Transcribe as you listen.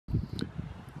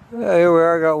Here we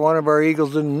are, got one of our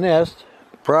eagles in the nest,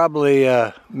 probably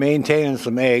maintaining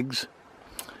some eggs.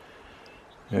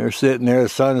 They're sitting there, the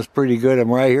sun is pretty good. I'm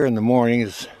right here in the morning.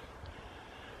 It's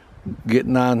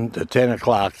getting on to 10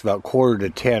 o'clock. It's about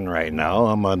 9:45 right now.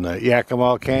 I'm on the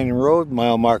Yakima Canyon Road,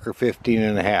 mile marker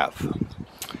 15.5.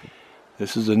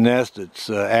 This is a nest that's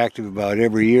active about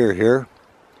every year here.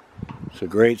 It's a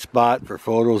great spot for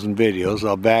photos and videos.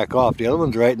 I'll back off. The other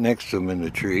one's right next to him in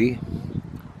the tree.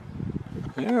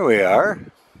 There we are.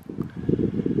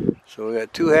 So we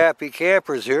got two happy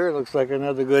campers here. It looks like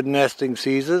another good nesting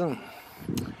season.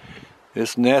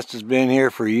 This nest has been here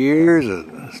for years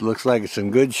and it looks like it's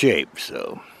in good shape.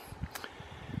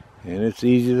 And it's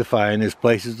easy to find. There's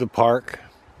places to park,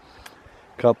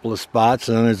 a couple of spots,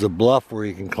 and then there's a bluff where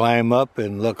you can climb up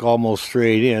and look almost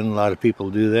straight in. A lot of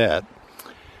people do that.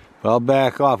 But I'll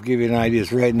back off, give you an idea.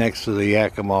 It's right next to the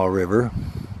Yakima River.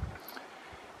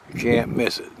 You can't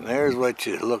miss it. And there's what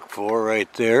you look for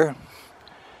right there.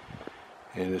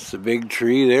 And it's the big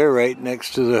tree there right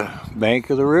next to the bank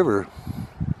of the river.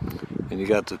 And you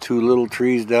got the two little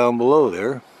trees down below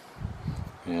there.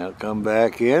 And I'll come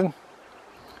back in.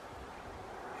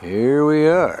 Here we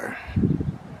are.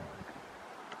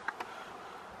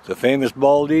 The famous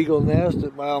bald eagle nest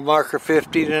at mile marker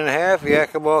 15.5,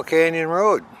 Yakima Canyon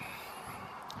Road.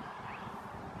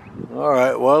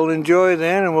 Alright, well enjoy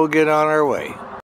then and we'll get on our way.